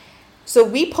 sure. So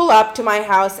we pull up to my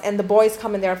house and the boys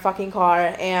come in their fucking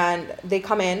car and they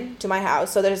come in to my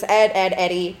house. So there's Ed,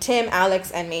 Eddie, Tim, Alex,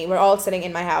 and me. We're all sitting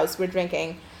in my house. We're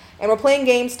drinking and we're playing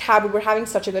games, Taboo. We're having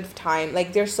such a good time.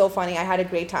 Like, they're so funny. I had a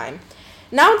great time.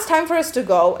 Now it's time for us to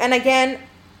go. And again,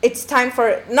 it's time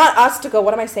for not us to go.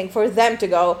 What am I saying? For them to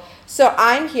go. So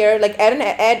I'm here, like Ed,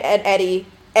 Eddie.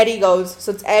 Eddie goes.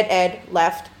 So it's Ed,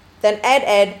 left. Then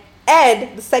Ed,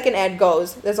 the second Ed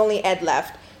goes. There's only Ed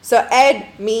left. So Ed,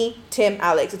 me, Tim,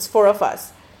 Alex. It's 4 of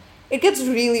us. It gets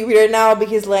really weird now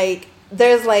because, like,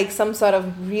 there's, like, some sort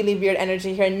of really weird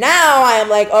energy here. Now I am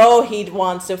like, oh, he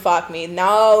wants to fuck me.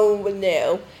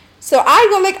 No. So I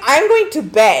go, like, I'm going to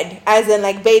bed. As in,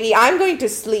 like, baby, I'm going to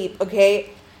sleep,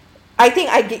 okay? I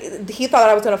think he thought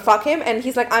I was going to fuck him. And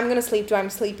he's like, I'm going to sleep too.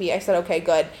 I'm sleepy. I said, okay,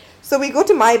 good. So we go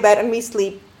to my bed and we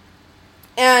sleep.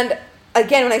 And,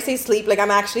 again, when I say sleep, like,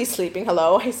 I'm actually sleeping.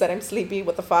 Hello? I said I'm sleepy.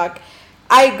 What the fuck?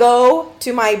 I go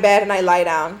to my bed and I lie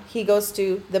down. He goes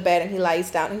to the bed and he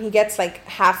lies down and he gets like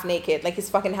half naked, like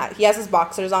he has his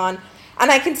boxers on,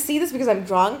 and I can see this because I'm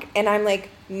drunk and I'm like,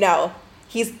 no,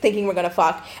 he's thinking we're gonna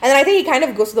fuck. And then I think he kind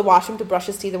of goes to the washroom to brush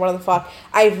his teeth or whatever the fuck.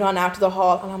 I run out to the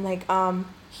hall and I'm like,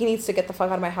 he needs to get the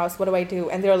fuck out of my house. What do I do?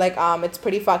 And they're like, it's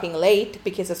pretty fucking late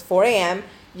because it's 4 a.m.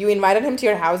 You invited him to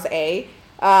your house,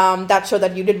 that showed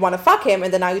that you did want to fuck him,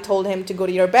 and then now you told him to go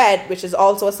to your bed, which is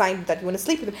also a sign that you want to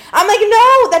sleep with him. I'm like,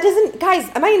 no, that doesn't, guys,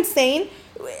 am I insane?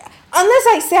 Unless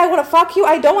I say I want to fuck you,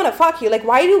 I don't want to fuck you. Like,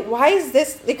 why is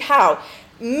this, like, how?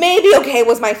 Maybe, okay, it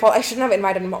was my fault. I shouldn't have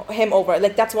invited him over.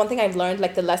 Like, that's one thing I've learned.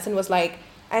 Like, the lesson was, like,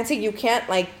 I think you can't,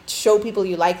 like, show people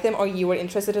you like them or you were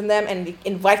interested in them and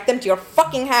invite them to your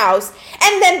fucking house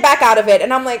and then back out of it.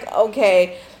 And I'm like,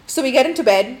 okay. So we get into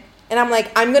bed. And I'm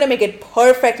like, I'm going to make it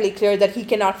perfectly clear that he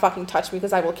cannot fucking touch me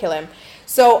because I will kill him.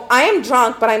 So I am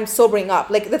drunk, but I'm sobering up.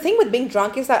 Like, the thing with being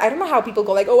drunk is that I don't know how people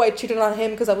go like, oh, I cheated on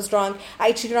him because I was drunk.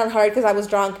 I cheated on her because I was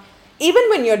drunk. Even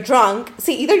when you're drunk,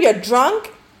 see, either you're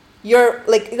drunk, you're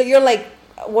like,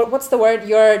 what's the word?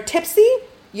 You're tipsy,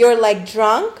 you're like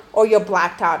drunk, or you're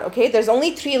blacked out, okay? There's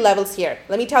only 3 levels here.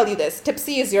 Let me tell you this.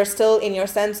 Tipsy is you're still in your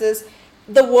senses.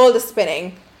 The world is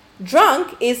spinning.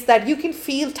 Drunk is that you can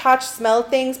feel, touch, smell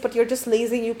things, but you're just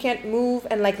lazy, you can't move,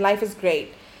 and like life is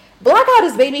great. Blackout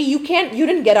is, baby, you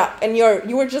didn't get up and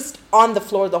you were just on the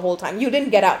floor the whole time. You didn't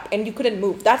get up and you couldn't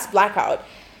move. That's blackout.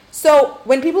 So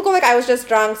when people go like, I was just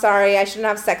drunk, sorry, I shouldn't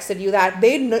have sexted you, that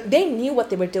they knew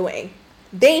what they were doing.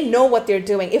 They know what they're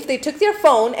doing. If they took their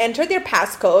phone, entered their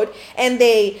passcode, and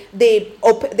they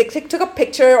took a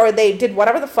picture or they did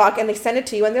whatever the fuck and they sent it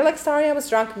to you and they're like, sorry, I was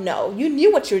drunk. No, you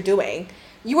knew what you're doing.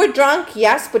 You were drunk,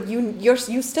 yes, but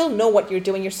you still know what you're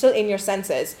doing. You're still in your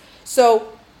senses.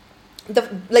 So,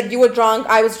 you were drunk,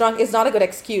 I was drunk is not a good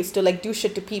excuse to like do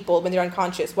shit to people when they're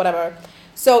unconscious, whatever.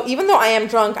 So even though I am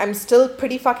drunk, I'm still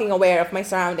pretty fucking aware of my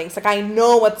surroundings. Like, I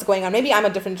know what's going on. Maybe I'm a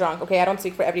different drunk, okay? I don't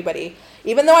speak for everybody.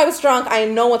 Even though I was drunk, I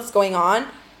know what's going on.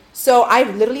 So I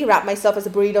literally wrapped myself as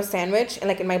a burrito sandwich and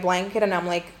like in my blanket, and I'm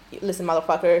like, listen,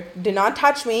 motherfucker, do not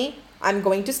touch me. I'm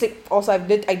going to sleep. Also, I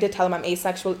did tell him I'm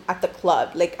asexual at the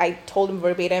club. Like, I told him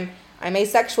verbatim, I'm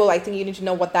asexual. I think you need to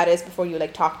know what that is before you,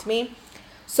 like, talk to me.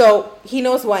 So, he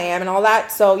knows who I am and all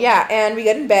that. So, yeah, and we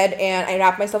get in bed, and I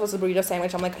wrap myself as a burrito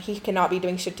sandwich. I'm like, he cannot be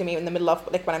doing shit to me in the middle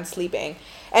of, like, when I'm sleeping.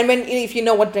 And if you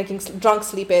know what drunk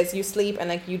sleep is, you sleep and,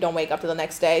 like, you don't wake up till the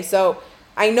next day. So,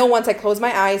 I know once I close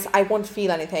my eyes, I won't feel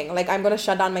anything. Like, I'm going to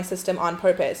shut down my system on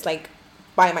purpose, like,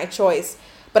 by my choice.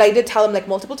 But I did tell him, like,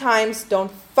 multiple times, don't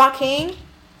fucking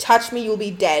touch me, you'll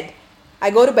be dead. I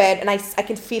go to bed and I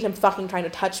can feel him fucking trying to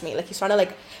touch me. Like, he's trying to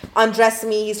like undress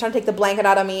me. He's trying to take the blanket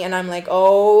out of me. And I'm like,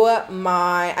 oh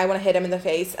my, I want to hit him in the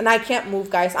face. And I can't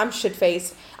move, guys. I'm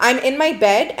shit-faced. I'm in my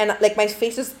bed and like my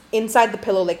face is inside the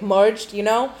pillow, like merged, you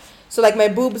know? So like my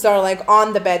boobs are like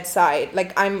on the bedside.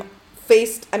 Like I'm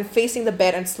facing the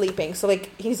bed and sleeping. So like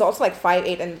he's also like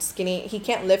 5'8" and skinny. He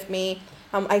can't lift me.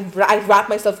 I wrapped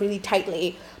myself really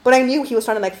tightly, but I knew he was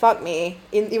trying to like fuck me,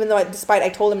 even though despite I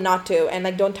told him not to and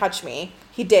like don't touch me.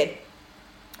 He did,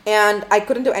 and I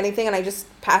couldn't do anything, and I just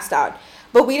passed out.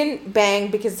 But we didn't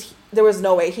bang because there was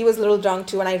no way. He was a little drunk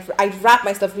too, and I wrapped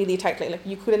myself really tightly. Like,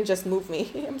 you couldn't just move me.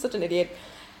 I'm such an idiot.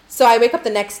 So I wake up the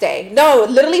next day. No,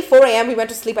 literally 4 a.m. we went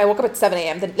to sleep. I woke up at 7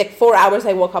 a.m. Then like 4 hours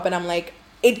I woke up, and I'm like,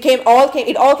 it all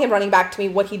came running back to me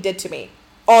what he did to me,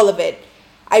 all of it.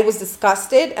 I was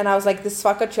disgusted, and I was like, this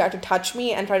fucker tried to touch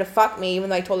me and try to fuck me, even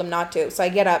though I told him not to. So I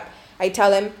get up, I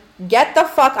tell him, get the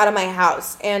fuck out of my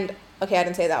house. And, okay, I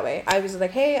didn't say it that way. I was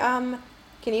like, hey,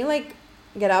 can you, like,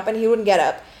 get up? And he wouldn't get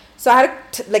up. So I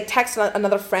had to, text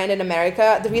another friend in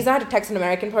America. The reason I had to text an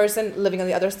American person living on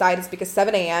the other side is because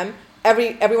 7 a.m.,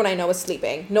 everyone I know was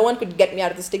sleeping. No one could get me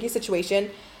out of the sticky situation.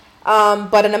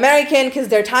 But an American, because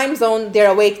their time zone, they're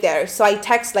awake there. So I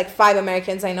text like 5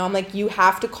 Americans I know. I'm like, you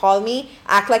have to call me,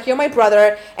 act like you're my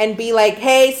brother, and be like,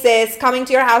 hey sis, coming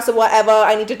to your house or whatever,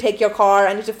 I need to take your car,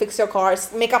 I need to fix your car,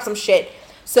 make up some shit.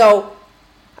 So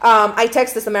I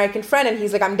text this American friend, and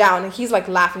he's like, I'm down. And he's like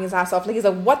laughing his ass off. Like, he's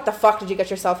like, what the fuck did you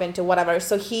get yourself into, whatever.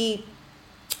 So he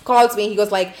calls me. He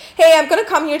goes like, hey, I'm gonna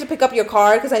come here to pick up your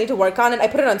car because I need to work on it. I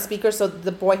put it on speaker so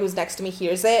the boy who's next to me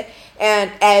hears it,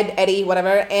 and Eddie,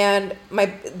 whatever, and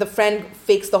the friend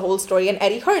fakes the whole story, and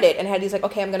Eddie heard it, and Eddie's like,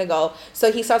 okay, I'm gonna go.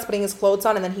 So he starts putting his clothes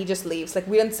on, and then he just leaves. Like,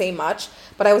 we didn't say much,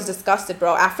 but I was disgusted,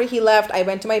 bro. After he left, I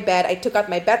went to my bed. I took out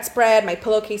my bedspread, my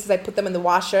pillowcases, I put them in the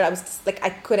washer. I was just, like, I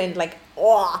couldn't, like,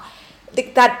 oh,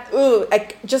 like that,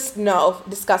 no,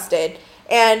 disgusted.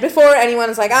 And before anyone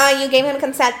was like, you gave him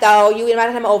consent though, you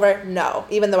invited him over. No,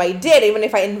 even though I did, even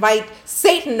if I invite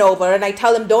Satan over and I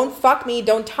tell him, don't fuck me,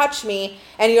 don't touch me,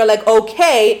 and you're like,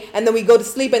 okay, and then we go to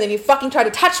sleep and then you fucking try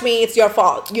to touch me, it's your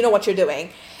fault. You know what you're doing.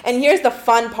 And here's the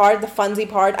fun part, the funsy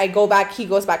part. I go back, he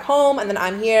goes back home, and then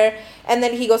I'm here. And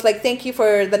then he goes like, thank you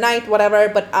for the night, whatever,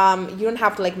 but you don't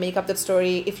have to like make up that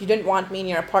story. If you didn't want me in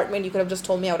your apartment, you could have just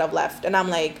told me, I would have left. And I'm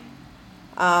like,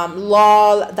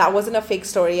 lol, that wasn't a fake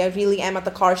story. I really am at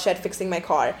the car shed fixing my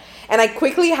car. And I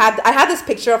had this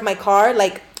picture of my car.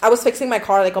 Like, I was fixing my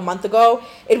car like a month ago.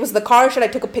 It was the car shed. I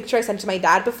took a picture I sent to my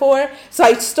dad before. So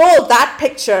I stole that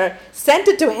picture, sent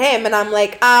it to him, and I'm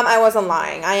like, I wasn't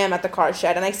lying. I am at the car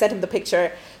shed. And I sent him the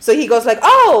picture. So he goes like,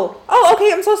 oh,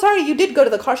 okay, I'm so sorry. You did go to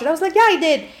the car shed. I was like, yeah, I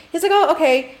did. He's like, oh,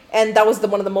 okay. And that was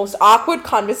one of the most awkward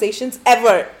conversations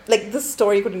ever. Like, this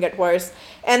story couldn't get worse.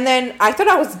 And then I thought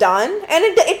I was done. And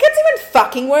it gets even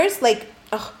fucking worse. Like,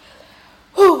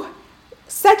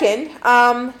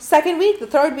 second week, the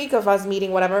third week of us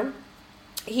meeting, whatever,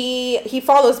 he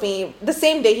follows me the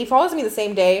same day. He follows me the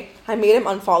same day. I made him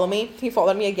unfollow me. He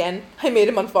followed me again. I made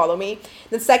him unfollow me.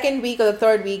 The second week or the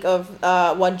third week of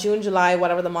June, July,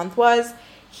 whatever the month was,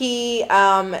 he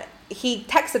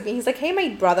texted me. He's like, hey,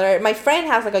 my friend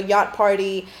has like a yacht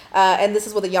party, and this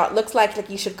is what the yacht looks like.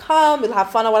 Like, you should come, we'll have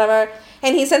fun or whatever.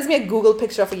 And he sends me a Google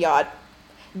picture of a yacht.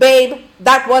 Babe,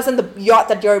 that wasn't the yacht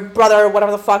that your brother,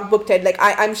 whatever the fuck, booked it. Like,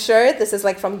 I'm sure this is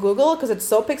like from Google because it's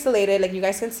so pixelated, like you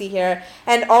guys can see here.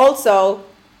 And also,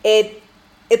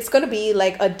 it's gonna be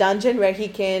like a dungeon where he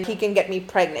can get me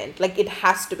pregnant. Like, it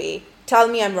has to be. Tell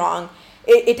me I'm wrong.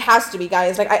 It has to be,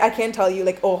 guys. Like, I can't tell you,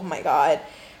 like, oh my god.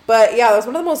 But yeah, that was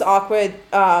one of the most awkward,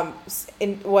 I was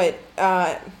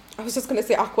just going to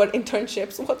say awkward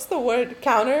internships. What's the word?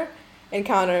 Encounter.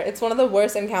 It's one of the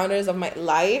worst encounters of my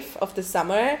life, of the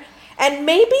summer. And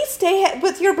maybe stay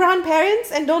with your brown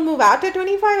parents and don't move out at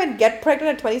 25 and get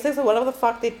pregnant at 26 or whatever the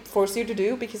fuck they force you to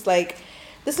do. Because, like,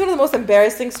 this is one of the most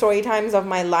embarrassing story times of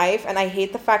my life. And I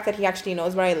hate the fact that he actually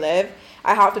knows where I live.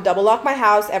 I have to double lock my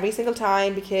house every single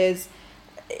time because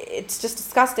it's just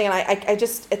disgusting. And I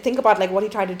just think about like what he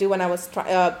tried to do when I was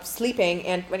sleeping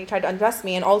and when he tried to undress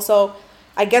me. And also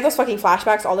I get those fucking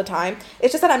flashbacks all the time.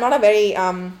 It's just that I'm not a very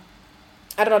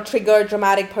triggered,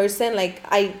 dramatic person. Like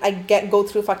I go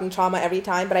through fucking trauma every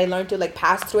time, but I learned to like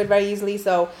pass through it very easily.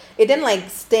 So it didn't like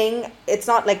sting. It's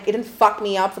not like it didn't fuck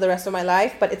me up for the rest of my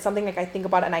life, but it's something like I think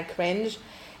about and I cringe.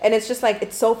 And it's just like,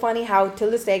 it's so funny how till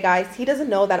this day, guys, he doesn't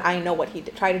know that I know what he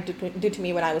tried to do to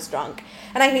me when I was drunk.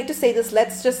 And I hate to say this,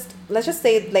 let's just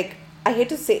say, like, I hate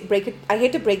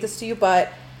to break this to you,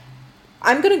 but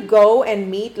I'm gonna go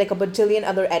and meet like a bajillion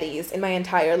other Eddies in my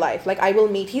entire life. Like I will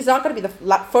meet, he's not gonna be the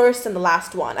first and the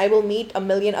last one. I will meet a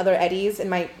million other Eddies in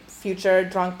my future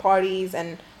drunk parties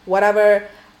and whatever.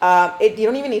 You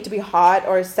don't even need to be hot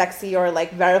or sexy or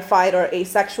like verified or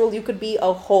asexual. You could be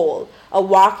a hole, a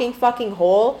walking fucking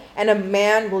hole, and a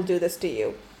man will do this to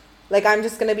you. Like, I'm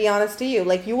just gonna be honest to you.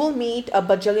 Like, you will meet a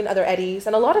bajillion other Eddies,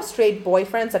 and a lot of straight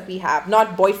boyfriends that we have,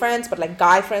 not boyfriends, but like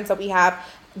guy friends that we have,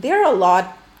 they're a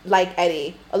lot like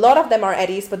Eddie. A lot of them are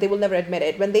Eddies, but they will never admit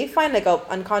it. When they find like a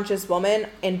unconscious woman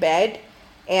in bed,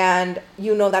 and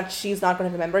you know that she's not gonna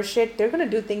remember shit, they're gonna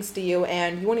do things to you,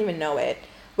 and you won't even know it.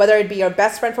 Whether it be your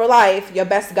best friend for life, your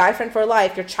best guy friend for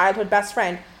life, your childhood best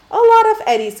friend. A lot of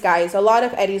Eddies, guys. A lot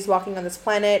of Eddies walking on this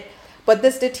planet. But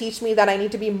this did teach me that I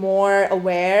need to be more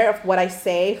aware of what I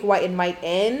say, who I invite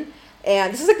in.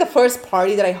 And this is like the first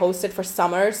party that I hosted for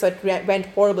summer, so it went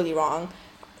horribly wrong.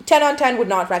 10 on 10 would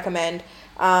not recommend.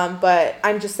 But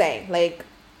I'm just saying, like,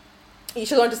 you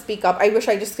should learn to speak up. I wish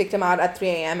I just kicked him out at 3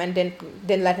 a.m. and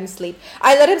didn't let him sleep.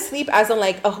 I let him sleep as in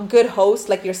like a good host.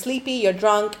 Like, you're sleepy, you're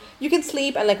drunk, you can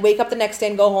sleep and like wake up the next day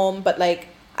and go home. But like,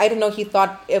 I don't know, he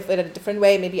thought of it a different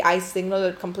way. Maybe I signaled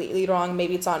it completely wrong.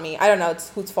 Maybe it's on me. I don't know. It's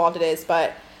whose fault it is.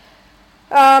 But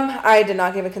I did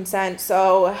not give a consent.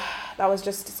 So that was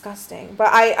just disgusting. But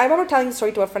I remember telling the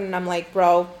story to a friend and I'm like,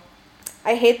 bro,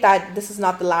 I hate that this is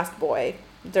not the last boy.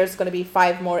 There's going to be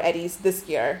 5 more Eddies this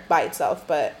year by itself.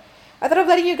 But I thought of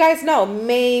letting you guys know.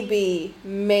 Maybe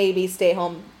stay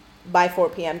home by 4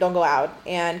 p.m. Don't go out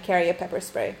and carry a pepper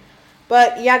spray.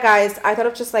 But yeah, guys, I thought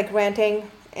of just like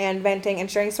ranting and venting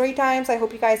and sharing story times. I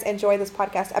hope you guys enjoy this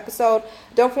podcast episode.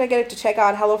 Don't forget to check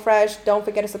out HelloFresh. Don't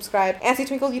forget to subscribe. Ansi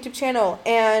Twinkle YouTube channel.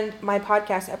 And my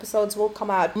podcast episodes will come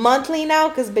out monthly now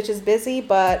because bitch is busy.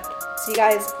 But see you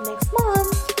guys next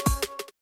month.